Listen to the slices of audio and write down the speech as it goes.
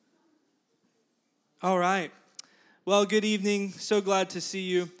All right. Well, good evening. So glad to see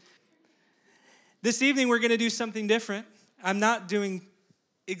you. This evening, we're going to do something different. I'm not doing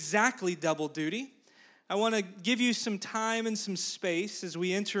exactly double duty. I want to give you some time and some space as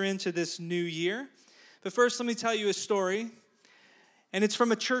we enter into this new year. But first, let me tell you a story, and it's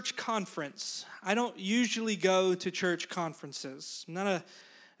from a church conference. I don't usually go to church conferences.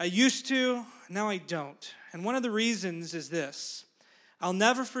 I used to, now I don't. And one of the reasons is this. I'll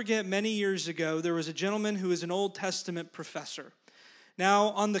never forget many years ago, there was a gentleman who was an Old Testament professor. Now,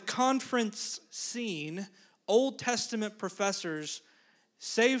 on the conference scene, Old Testament professors,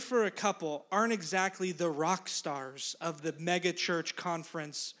 save for a couple, aren't exactly the rock stars of the mega church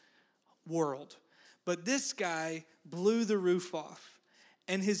conference world. But this guy blew the roof off.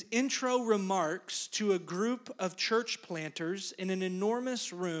 And his intro remarks to a group of church planters in an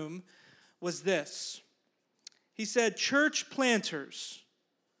enormous room was this. He said, church planters,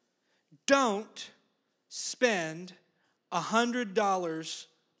 don't spend $100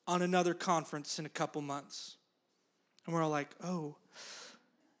 on another conference in a couple months. And we're all like, oh.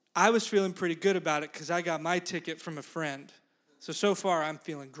 I was feeling pretty good about it because I got my ticket from a friend. So far, I'm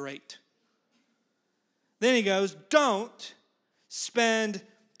feeling great. Then he goes, don't spend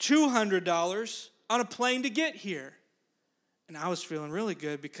 $200 on a plane to get here. And I was feeling really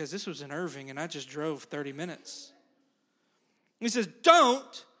good because this was in Irving and I just drove 30 minutes. He says,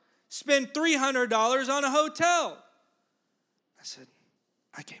 don't spend $300 on a hotel. I said,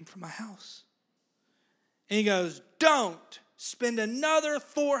 I came from my house. And he goes, don't spend another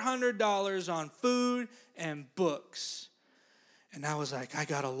 $400 on food and books. And I was like, I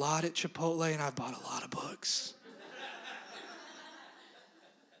got a lot at Chipotle and I bought a lot of books.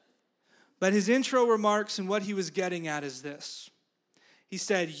 But his intro remarks and what he was getting at is this. He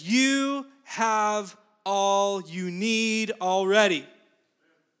said, you have all you need already.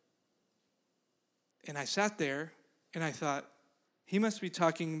 And I sat there and I thought, he must be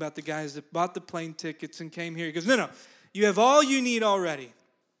talking about the guys that bought the plane tickets and came here. He goes, no, you have all you need already.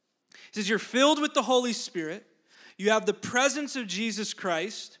 He says, you're filled with the Holy Spirit. You have the presence of Jesus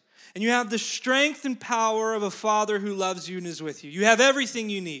Christ. And you have the strength and power of a Father who loves you and is with you. You have everything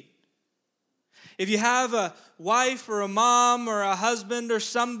you need. If you have a wife or a mom or a husband or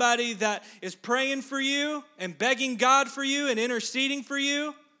somebody that is praying for you and begging God for you and interceding for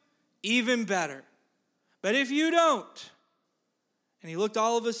you, even better. But if you don't, and he looked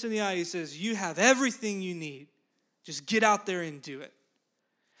all of us in the eye, he says, you have everything you need. Just get out there and do it.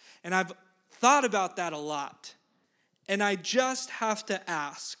 And I've thought about that a lot. And I just have to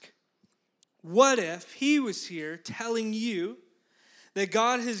ask, what if he was here telling you that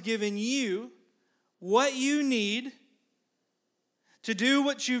God has given you what you need to do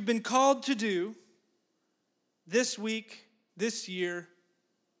what you've been called to do this week, this year,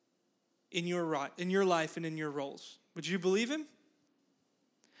 in your life and in your roles? Would you believe him?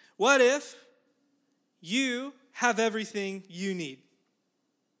 What if you have everything you need?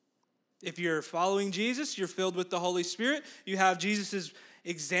 If you're following Jesus, you're filled with the Holy Spirit, you have Jesus'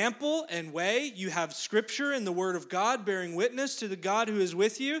 example and way, you have Scripture and the Word of God bearing witness to the God who is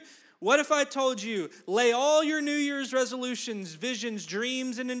with you. What if I told you, lay all your New Year's resolutions, visions,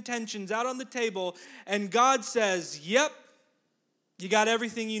 dreams, and intentions out on the table, and God says, yep, you got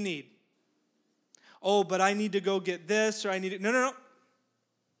everything you need. Oh, but I need to go get this, or I need it. No.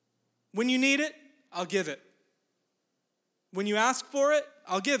 When you need it, I'll give it. When you ask for it,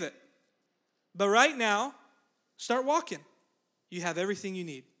 I'll give it. But right now, start walking. You have everything you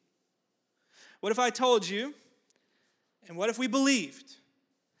need. What if I told you, and what if we believed,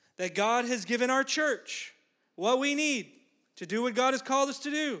 that God has given our church what we need to do what God has called us to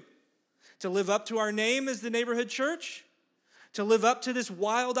do, to live up to our name as the neighborhood church, to live up to this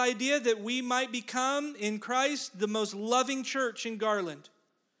wild idea that we might become in Christ the most loving church in Garland,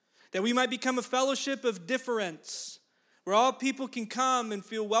 that we might become a fellowship of difference, where all people can come and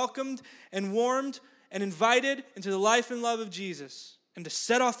feel welcomed and warmed and invited into the life and love of Jesus and to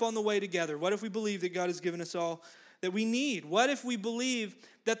set off on the way together. What if we believe that God has given us all that we need? What if we believe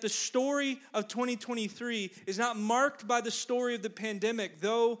that the story of 2023 is not marked by the story of the pandemic,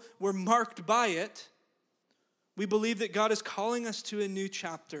 though we're marked by it? We believe that God is calling us to a new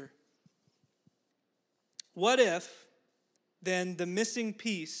chapter. What if, then, the missing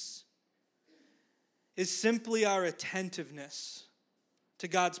piece is simply our attentiveness to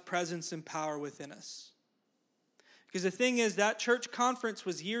God's presence and power within us? Because the thing is, that church conference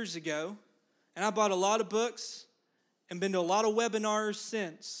was years ago, and I bought a lot of books and been to a lot of webinars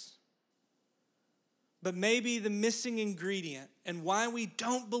since. But maybe the missing ingredient and why we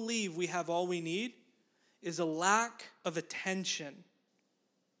don't believe we have all we need is a lack of attention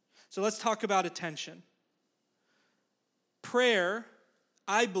So let's talk about attention. Prayer,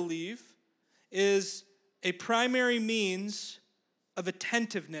 I believe, is a primary means of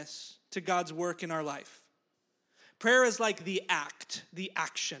attentiveness to God's work in our life. Prayer is like the act, the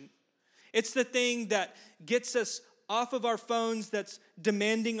action. It's the thing that gets us off of our phones, that's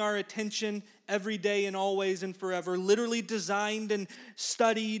demanding our attention every day and always and forever, literally designed and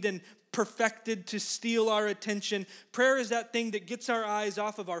studied and perfected to steal our attention. Prayer is that thing that gets our eyes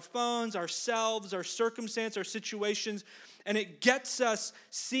off of our phones, ourselves, our circumstance, our situations, and it gets us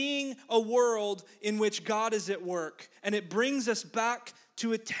seeing a world in which God is at work, and it brings us back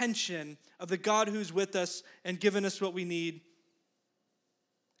to attention of the God who's with us and given us what we need.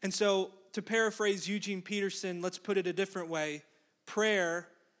 And so, to paraphrase Eugene Peterson, let's put it a different way. Prayer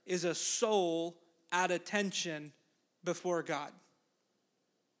is a soul at attention before God.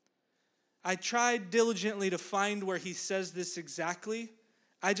 I tried diligently to find where he says this exactly.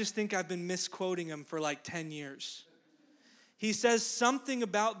 I just think I've been misquoting him for like 10 years. He says something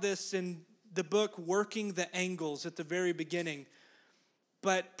about this in the book Working the Angles at the very beginning.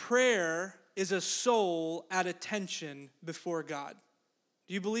 But prayer is a soul at attention before God.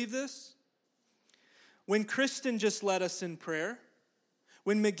 Do you believe this? When Kristen just led us in prayer,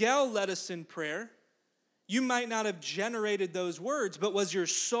 when Miguel led us in prayer, you might not have generated those words, but was your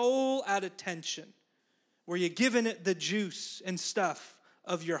soul at attention? Were you giving it the juice and stuff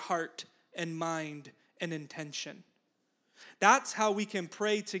of your heart and mind and intention? That's how we can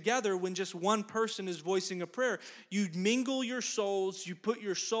pray together when just one person is voicing a prayer. You mingle your souls, you put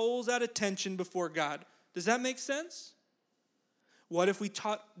your souls at attention before God. Does that make sense? What if we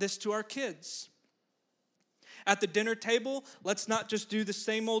taught this to our kids? At the dinner table, let's not just do the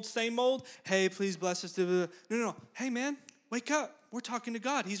same old. Hey, please bless us. No. Hey, man, wake up. We're talking to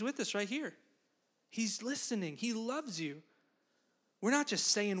God. He's with us right here. He's listening. He loves you. We're not just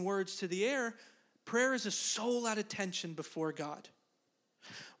saying words to the air. Prayer is a soul at attention before God.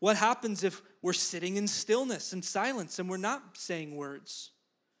 What happens if we're sitting in stillness and silence and we're not saying words?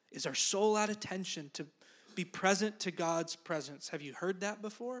 Is our soul at attention to be present to God's presence? Have you heard that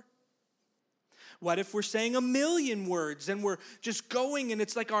before? What if we're saying 1,000,000 words and we're just going and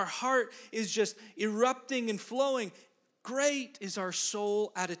it's like our heart is just erupting and flowing? Great is our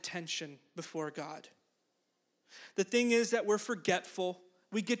soul at attention before God. The thing is that we're forgetful.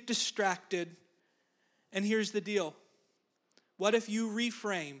 We get distracted. And here's the deal. What if you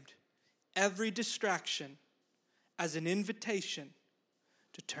reframed every distraction as an invitation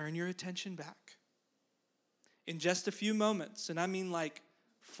to turn your attention back? In just a few moments, and I mean like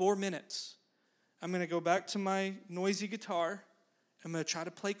 4 minutes, I'm going to go back to my noisy guitar. I'm going to try to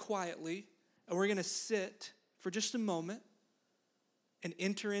play quietly. And we're going to sit for just a moment and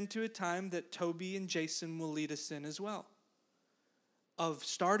enter into a time that Toby and Jason will lead us in as well. Of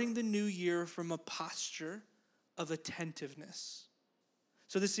starting the new year from a posture of attentiveness.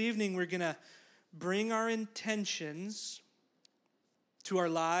 So this evening we're going to bring our intentions to our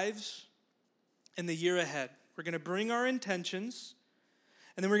lives and the year ahead. We're going to bring our intentions,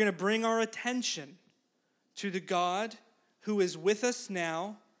 and then we're going to bring our attention to the God who is with us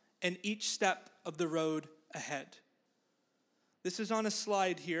now and each step of the road ahead. This is on a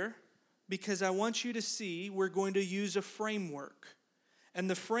slide here because I want you to see we're going to use a framework. And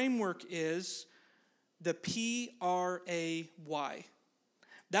the framework is the PRAY.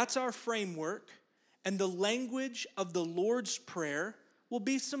 That's our framework, and the language of the Lord's Prayer will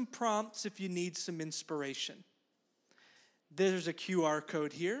be some prompts if you need some inspiration. There's a QR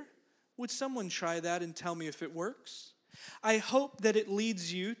code here. Would someone try that and tell me if it works? I hope that it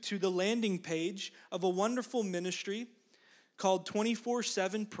leads you to the landing page of a wonderful ministry called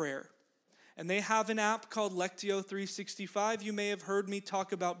 24/7 Prayer. And they have an app called Lectio 365 you may have heard me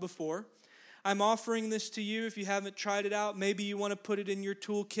talk about before. I'm offering this to you if you haven't tried it out. Maybe you want to put it in your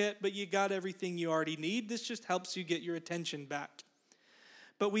toolkit, but you got everything you already need. This just helps you get your attention back.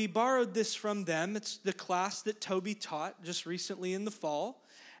 But we borrowed this from them. It's the class that Toby taught just recently in the fall.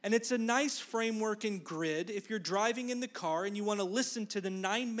 And it's a nice framework and grid if you're driving in the car and you want to listen to the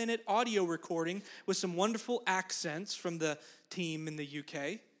 9-minute audio recording with some wonderful accents from the team in the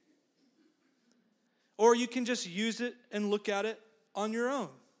UK. Or you can just use it and look at it on your own.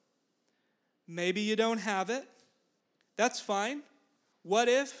 Maybe you don't have it. That's fine. What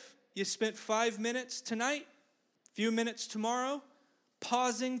if you spent 5 minutes tonight, a few minutes tomorrow,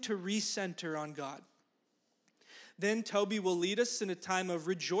 pausing to recenter on God? Then Toby will lead us in a time of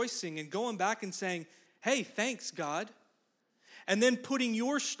rejoicing and going back and saying, hey, thanks, God. And then putting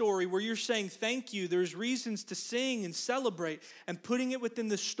your story where you're saying thank you, there's reasons to sing and celebrate, and putting it within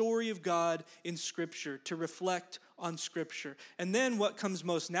the story of God in Scripture to reflect on Scripture. And then what comes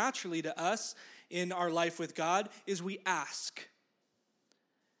most naturally to us in our life with God is we ask.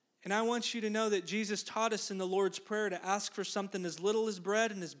 And I want you to know that Jesus taught us in the Lord's Prayer to ask for something as little as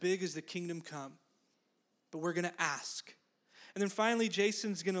bread and as big as the kingdom come. But we're going to ask. And then finally,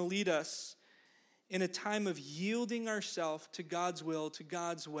 Jason's going to lead us in a time of yielding ourselves to God's will, to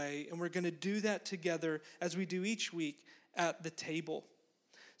God's way. And we're going to do that together as we do each week at the table.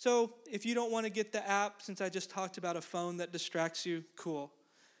 So if you don't want to get the app, since I just talked about a phone that distracts you, cool.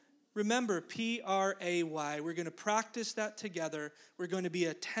 Remember, Pray. We're going to practice that together. We're going to be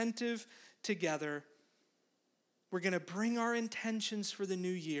attentive together. We're going to bring our intentions for the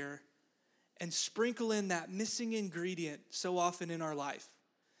new year and sprinkle in that missing ingredient so often in our life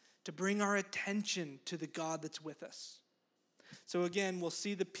to bring our attention to the God that's with us. So again, we'll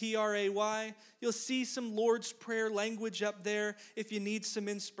see the Pray. You'll see some Lord's Prayer language up there if you need some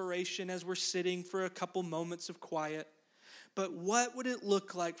inspiration as we're sitting for a couple moments of quiet. But what would it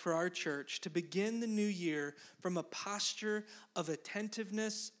look like for our church to begin the new year from a posture of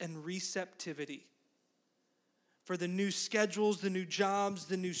attentiveness and receptivity? For the new schedules, the new jobs,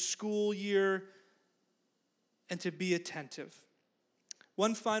 the new school year, and to be attentive.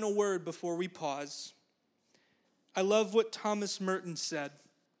 One final word before we pause. I love what Thomas Merton said,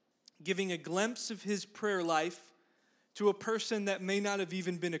 giving a glimpse of his prayer life to a person that may not have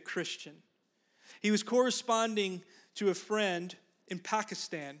even been a Christian. He was corresponding to a friend in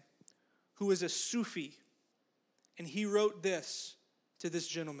Pakistan who was a Sufi. And he wrote this to this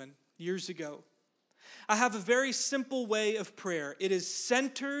gentleman years ago. I have a very simple way of prayer. It is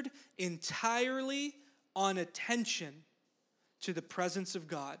centered entirely on attention to the presence of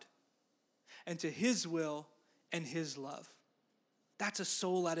God and to His will and His love. That's a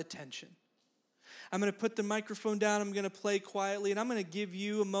soul at attention. I'm going to put the microphone down. I'm going to play quietly, and I'm going to give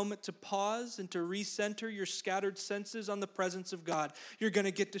you a moment to pause and to recenter your scattered senses on the presence of God. You're going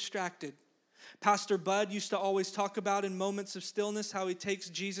to get distracted. Pastor Bud used to always talk about in moments of stillness how he takes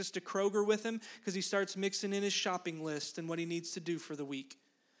Jesus to Kroger with him because he starts mixing in his shopping list and what he needs to do for the week.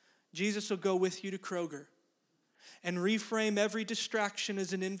 Jesus will go with you to Kroger and reframe every distraction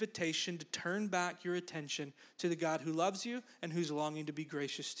as an invitation to turn back your attention to the God who loves you and who's longing to be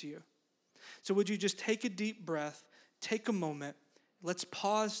gracious to you. So would you just take a deep breath, take a moment, let's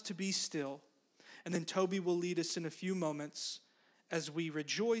pause to be still, and then Toby will lead us in a few moments as we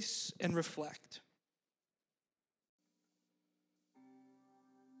rejoice and reflect.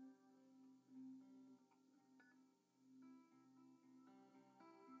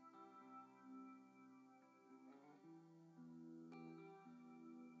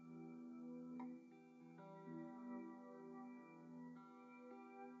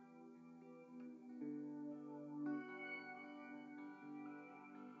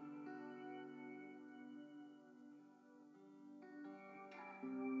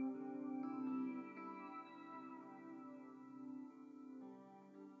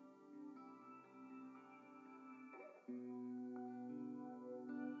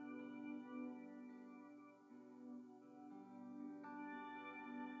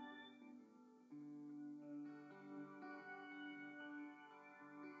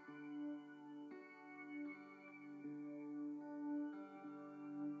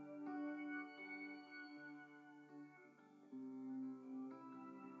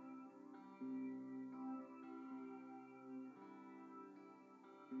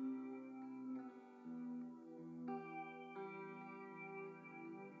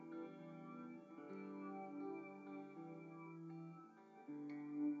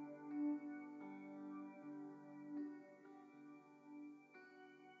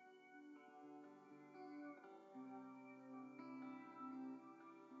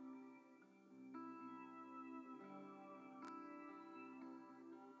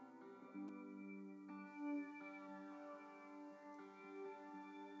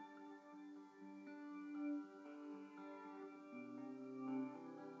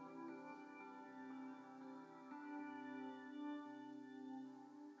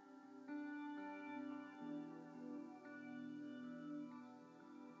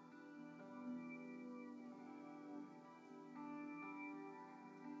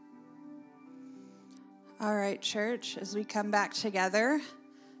 All right, church, as we come back together,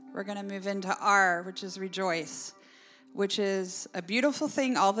 we're going to move into R, which is rejoice, which is a beautiful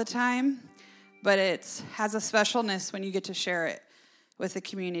thing all the time, but it has a specialness when you get to share it with the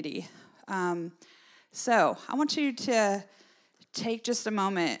community. So I want you to take just a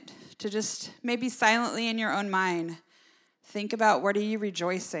moment to just maybe silently in your own mind, think about what are you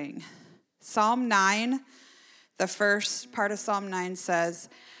rejoicing. Psalm 9, the first part of Psalm 9 says,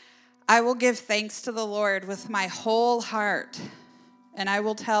 I will give thanks to the Lord with my whole heart, and I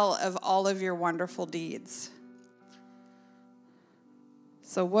will tell of all of your wonderful deeds.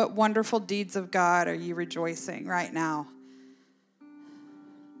 So what wonderful deeds of God are you rejoicing right now?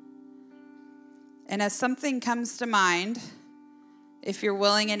 And as something comes to mind, if you're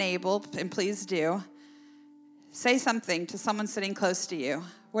willing and able, and please do, say something to someone sitting close to you.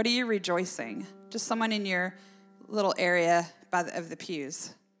 What are you rejoicing? Just someone in your little area of the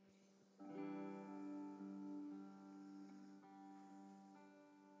pews.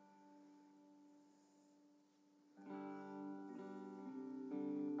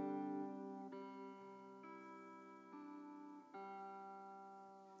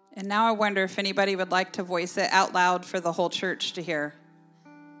 And now I wonder if anybody would like to voice it out loud for the whole church to hear.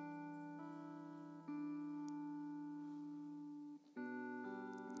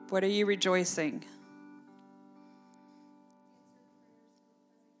 What are you rejoicing?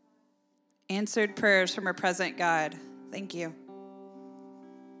 Answered prayers from a present God. Thank you.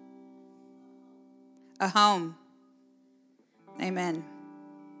 A home. Amen.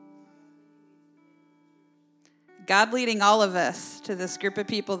 God leading all of us to this group of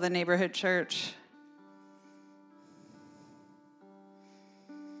people, the neighborhood church.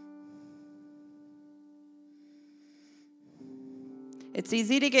 It's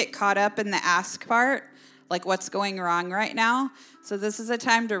easy to get caught up in the ask part, like what's going wrong right now. So this is a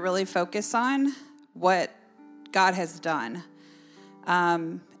time to really focus on what God has done.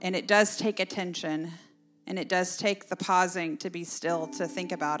 And it does take attention, and it does take the pausing to be still, to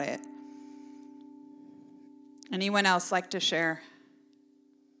think about it. Anyone else like to share?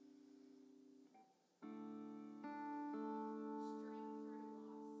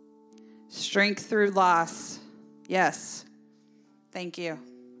 Strength through loss. Yes. Thank you.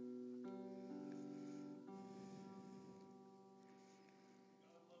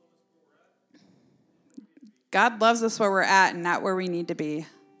 God loves us where we're at and not where we need to be.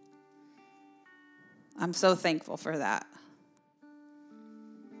 I'm so thankful for that.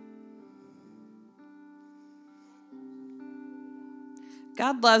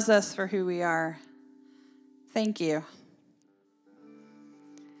 God loves us for who we are. Thank you.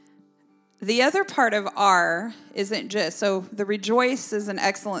 The other part of R isn't just, so the rejoice is an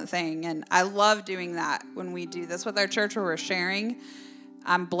excellent thing, and I love doing that when we do this with our church where we're sharing.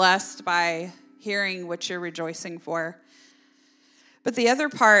 I'm blessed by hearing what you're rejoicing for. But the other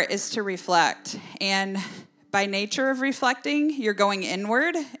part is to reflect, and by nature of reflecting, you're going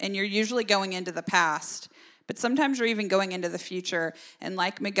inward, and you're usually going into the past. But sometimes you're even going into the future. And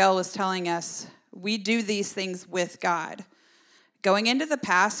like Miguel was telling us, we do these things with God. Going into the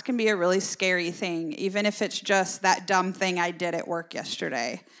past can be a really scary thing, even if it's just that dumb thing I did at work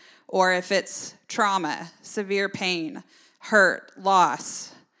yesterday, or if it's trauma, severe pain, hurt,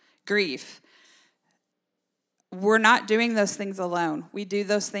 loss, grief. We're not doing those things alone. We do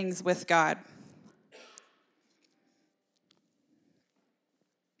those things with God.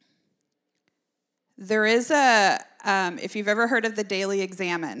 There is if you've ever heard of the Daily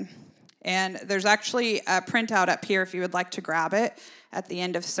Examine, and there's actually a printout up here if you would like to grab it at the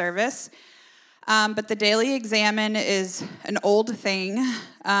end of service. But the Daily Examine is an old thing,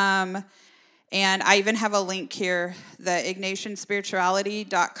 and I even have a link here, the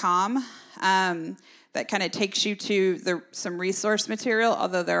IgnatianSpirituality.com, that kind of takes you to some resource material,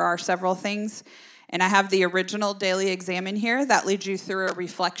 although there are several things. And I have the original Daily Examine here that leads you through a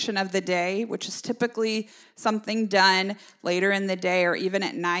reflection of the day, which is typically something done later in the day or even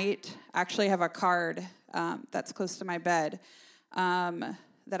at night. I actually have a card that's close to my bed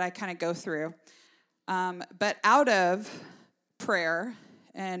that I kind of go through. But out of prayer,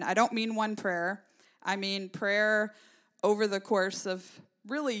 and I don't mean one prayer, I mean prayer over the course of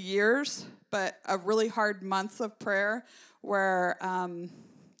really years, but a really hard months of prayer where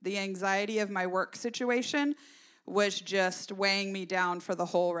the anxiety of my work situation was just weighing me down for the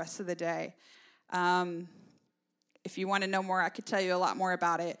whole rest of the day. If you want to know more, I could tell you a lot more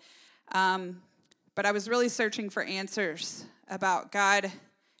about it. But I was really searching for answers about, God,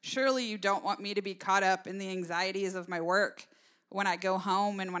 surely you don't want me to be caught up in the anxieties of my work when I go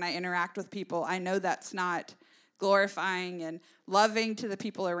home and when I interact with people. I know that's not glorifying and loving to the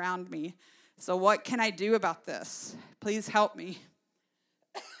people around me. So what can I do about this? Please help me.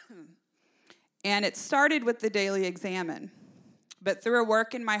 And it started with the Daily Examine. But through a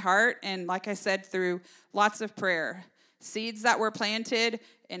work in my heart, and like I said, through lots of prayer, seeds that were planted,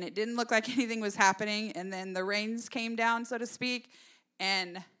 and it didn't look like anything was happening, and then the rains came down, so to speak,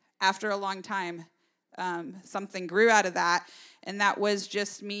 and after a long time, something grew out of that, and that was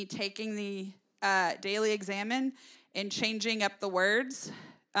just me taking the Daily Examine and changing up the words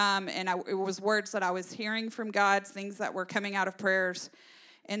It was words that I was hearing from God, things that were coming out of prayers.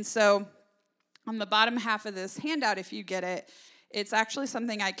 And so on the bottom half of this handout, if you get it, it's actually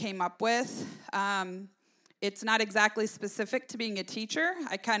something I came up with. It's not exactly specific to being a teacher.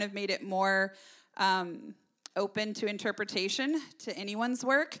 I kind of made it more open to interpretation to anyone's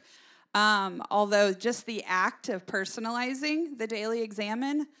work. Although just the act of personalizing the daily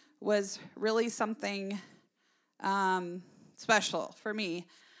examine was really something special for me,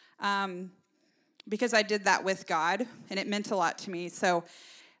 because I did that with God, and it meant a lot to me. So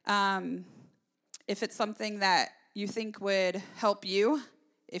if it's something that you think would help you,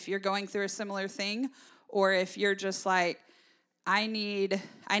 if you're going through a similar thing, or if you're just like, I need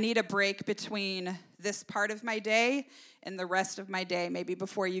a break between this part of my day and the rest of my day, maybe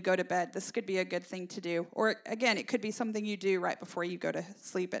before you go to bed, this could be a good thing to do. Or again, it could be something you do right before you go to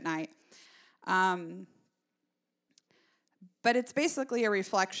sleep at night. But it's basically a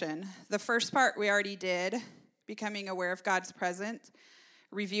reflection. The first part we already did, becoming aware of God's presence,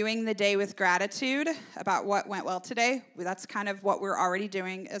 reviewing the day with gratitude about what went well today. That's kind of what we're already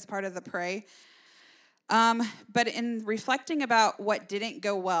doing as part of the pray. But in reflecting about what didn't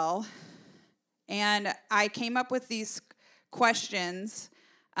go well, and I came up with these questions,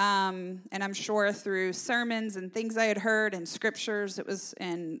 and I'm sure through sermons and things I had heard and scriptures, it was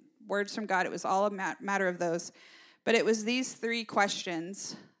in words from God, it was all a matter of those. But it was these 3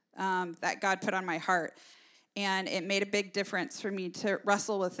 questions that God put on my heart, and it made a big difference for me to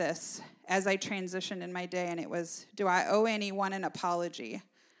wrestle with this as I transitioned in my day, and it was, do I owe anyone an apology?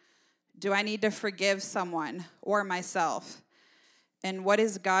 Do I need to forgive someone or myself? And what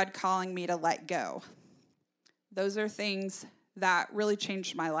is God calling me to let go? Those are things that really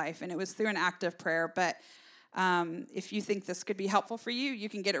changed my life, and it was through an act of prayer. But if you think this could be helpful for you, you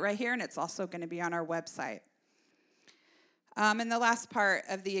can get it right here, and it's also going to be on our website. And the last part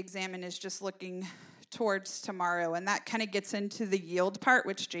of the examine is just looking towards tomorrow, and that kind of gets into the yield part,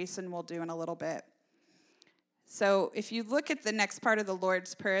 which Jason will do in a little bit. So if you look at the next part of the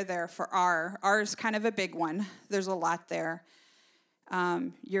Lord's Prayer there for R is kind of a big one. There's a lot there.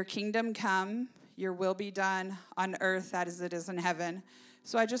 Your kingdom come, your will be done on earth as it is in heaven.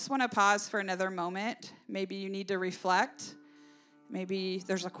 So I just want to pause for another moment. Maybe you need to reflect. Maybe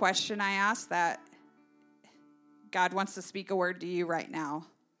there's a question I asked that God wants to speak a word to you right now.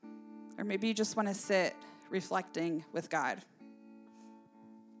 Or maybe you just want to sit reflecting with God.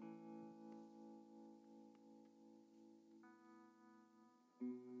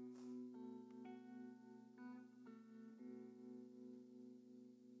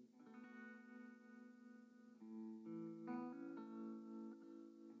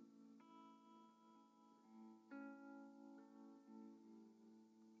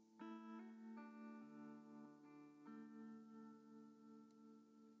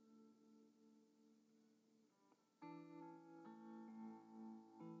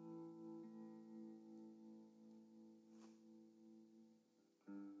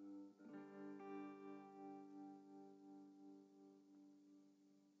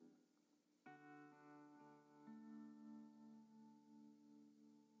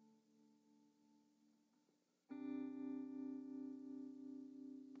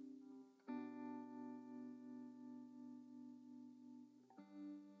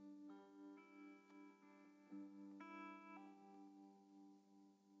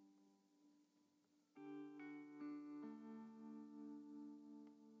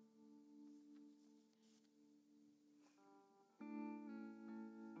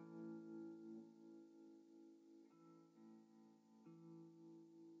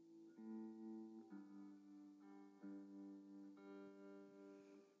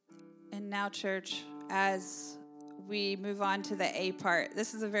 And now, church, as we move on to the A part,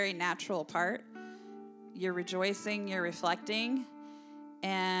 this is a very natural part. You're rejoicing, you're reflecting,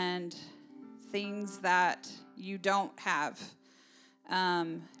 and things that you don't have.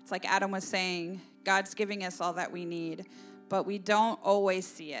 It's like Adam was saying, God's giving us all that we need, but we don't always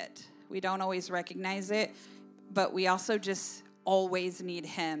see it. We don't always recognize it, but we also just always need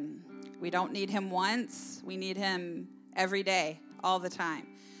him. We don't need him once. We need him every day, all the time.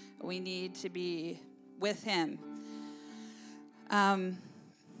 We need to be with him. And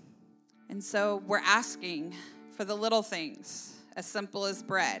so we're asking for the little things, as simple as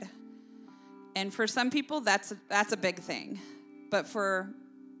bread. And for some people, that's a big thing. But for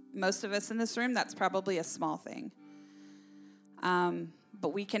most of us in this room, that's probably a small thing.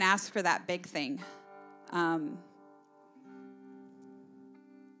 But we can ask for that big thing. No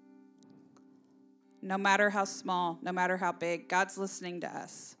matter how small, no matter how big, God's listening to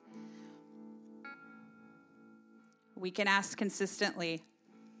us. We can ask consistently.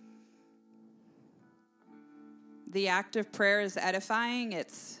 The act of prayer is edifying.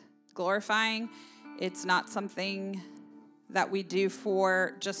 It's glorifying. It's not something that we do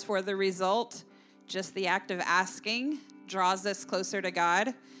just for the result. Just the act of asking draws us closer to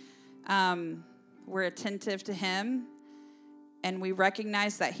God. We're attentive to him, and we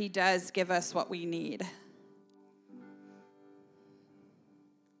recognize that he does give us what we need.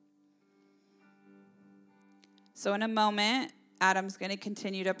 So in a moment, Adam's going to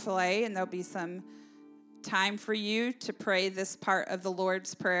continue to play, and there'll be some time for you to pray this part of the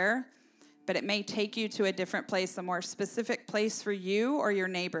Lord's Prayer, but it may take you to a different place, a more specific place for you or your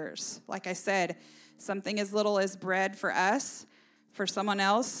neighbors. Like I said, something as little as bread for us, for someone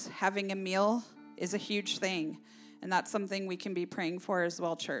else, having a meal is a huge thing, and that's something we can be praying for as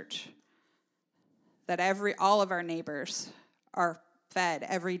well, church. That all of our neighbors are fed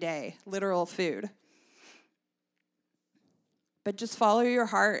every day, literal food. But just follow your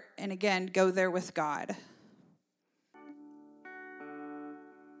heart, and again, go there with God.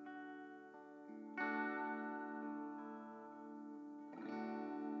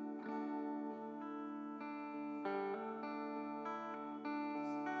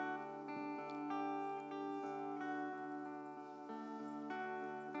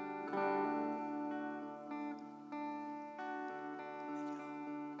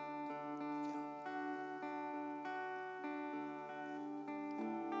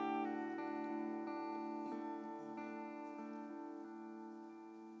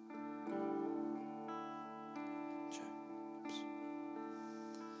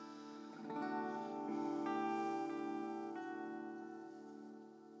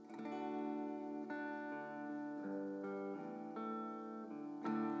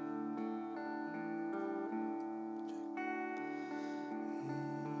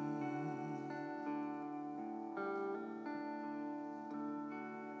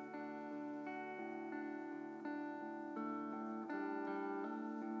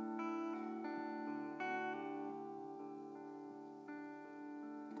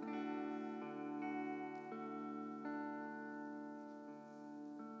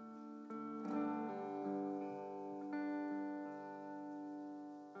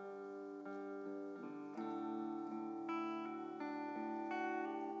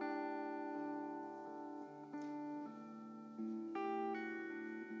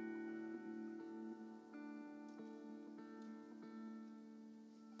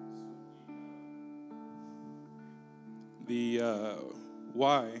 The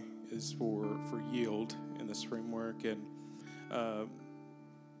Y is for yield in this framework, and a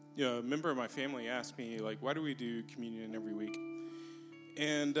member of my family asked me, like, why do we do communion every week?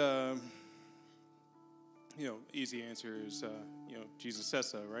 And easy answer is Jesus says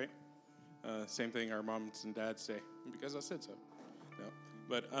so, right? Same thing our moms and dads say, because I said so. No,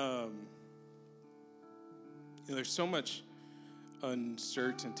 but there's so much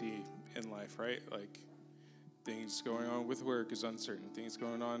uncertainty in life, right? Like, things going on with work is uncertain. Things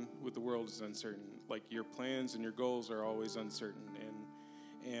going on with the world is uncertain. Like, your plans and your goals are always uncertain.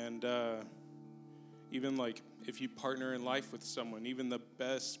 And even like if you partner in life with someone, even the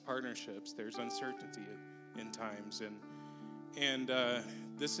best partnerships, there's uncertainty in times. And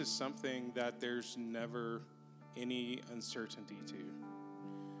this is something that there's never any uncertainty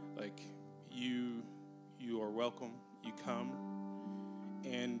to. Like, you are welcome. You come.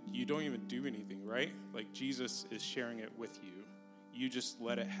 And you don't even do anything, right? Like, Jesus is sharing it with you. You just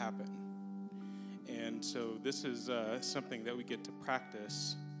let it happen. And so this is something that we get to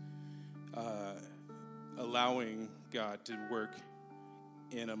practice, allowing God to work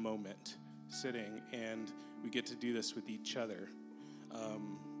in a moment, sitting, and we get to do this with each other.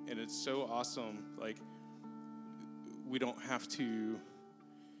 And it's so awesome. Like, we don't have to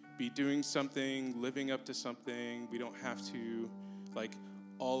be doing something, living up to something. We don't have to, like,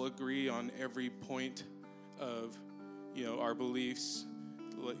 all agree on every point of, our beliefs.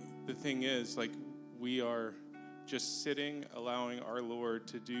 The thing is, like, we are just sitting, allowing our Lord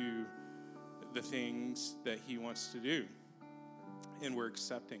to do the things that he wants to do, and we're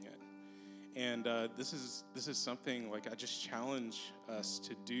accepting it. And this is something, like, I just challenge us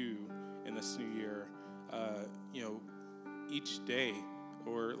to do in this new year. Each day,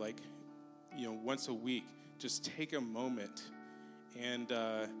 or like, once a week, just take a moment and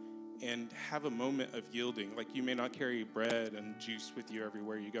have a moment of yielding. Like, you may not carry bread and juice with you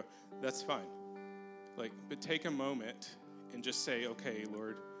everywhere you go. That's fine. Like, but take a moment and just say, okay,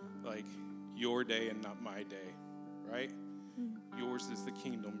 Lord, like, your day and not my day, right? Mm-hmm. Yours is the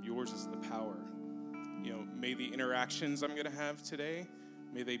kingdom. Yours is the power. May the interactions I'm going to have today,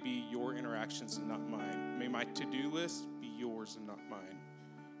 may they be your interactions and not mine. May my to-do list be yours and not mine.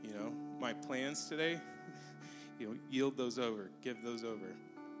 My plans today, yield those over, give those over.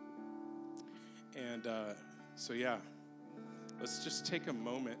 And so, yeah, let's just take a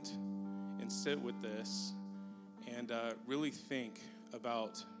moment and sit with this and really think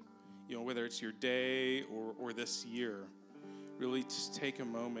about, whether it's your day or this year, really just take a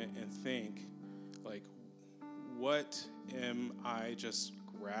moment and think, like, what am I just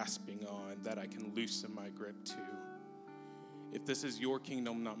grasping on that I can loosen my grip to? If this is your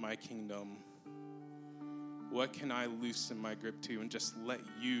kingdom, not my kingdom, what can I loosen my grip to and just let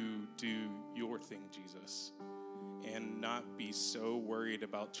you do your thing, Jesus, and not be so worried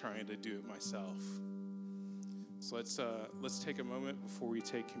about trying to do it myself? So let's take a moment before we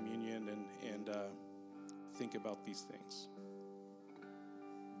take communion and think about these things.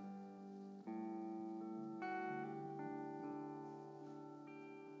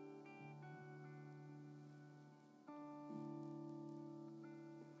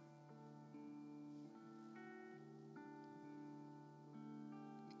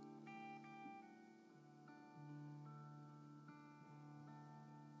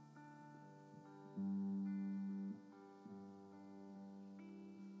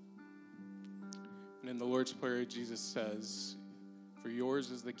 And in the Lord's Prayer, Jesus says, "For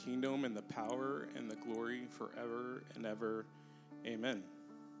yours is the kingdom and the power and the glory forever and ever. Amen."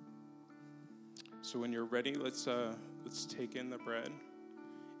 So when you're ready, let's take in the bread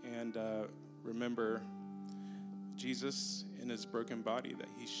and remember Jesus in his broken body that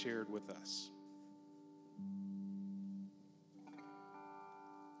he shared with us.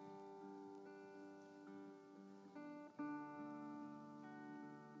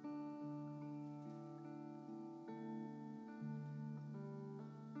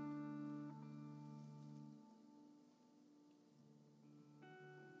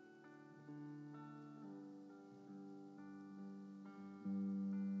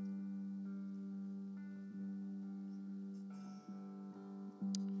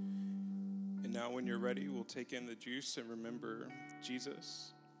 And now when you're ready, we'll take in the juice and remember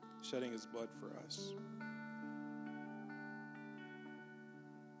Jesus shedding his blood for us.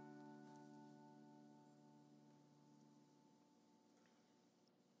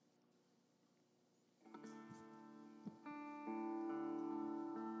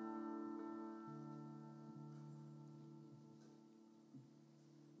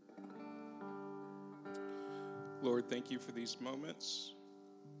 Lord, thank you for these moments.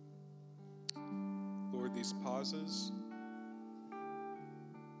 Lord, these pauses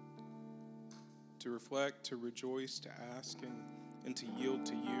to reflect, to rejoice, to ask, and to yield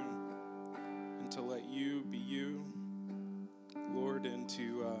to you, and to let you be you, Lord, and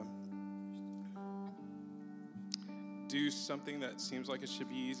to do something that seems like it should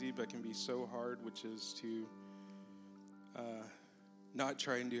be easy but can be so hard, which is to not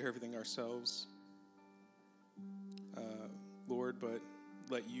try and do everything ourselves, Lord, but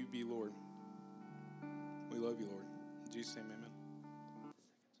let you be Lord. We love you, Lord. In Jesus' name, amen.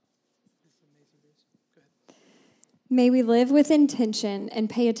 May we live with intention and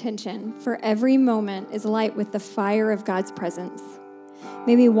pay attention, for every moment is light with the fire of God's presence.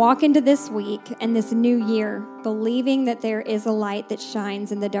 May we walk into this week and this new year believing that there is a light that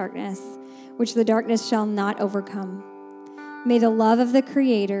shines in the darkness, which the darkness shall not overcome. May the love of the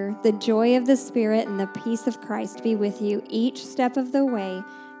Creator, the joy of the Spirit, and the peace of Christ be with you each step of the way,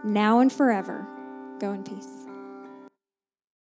 now and forever. Go in peace.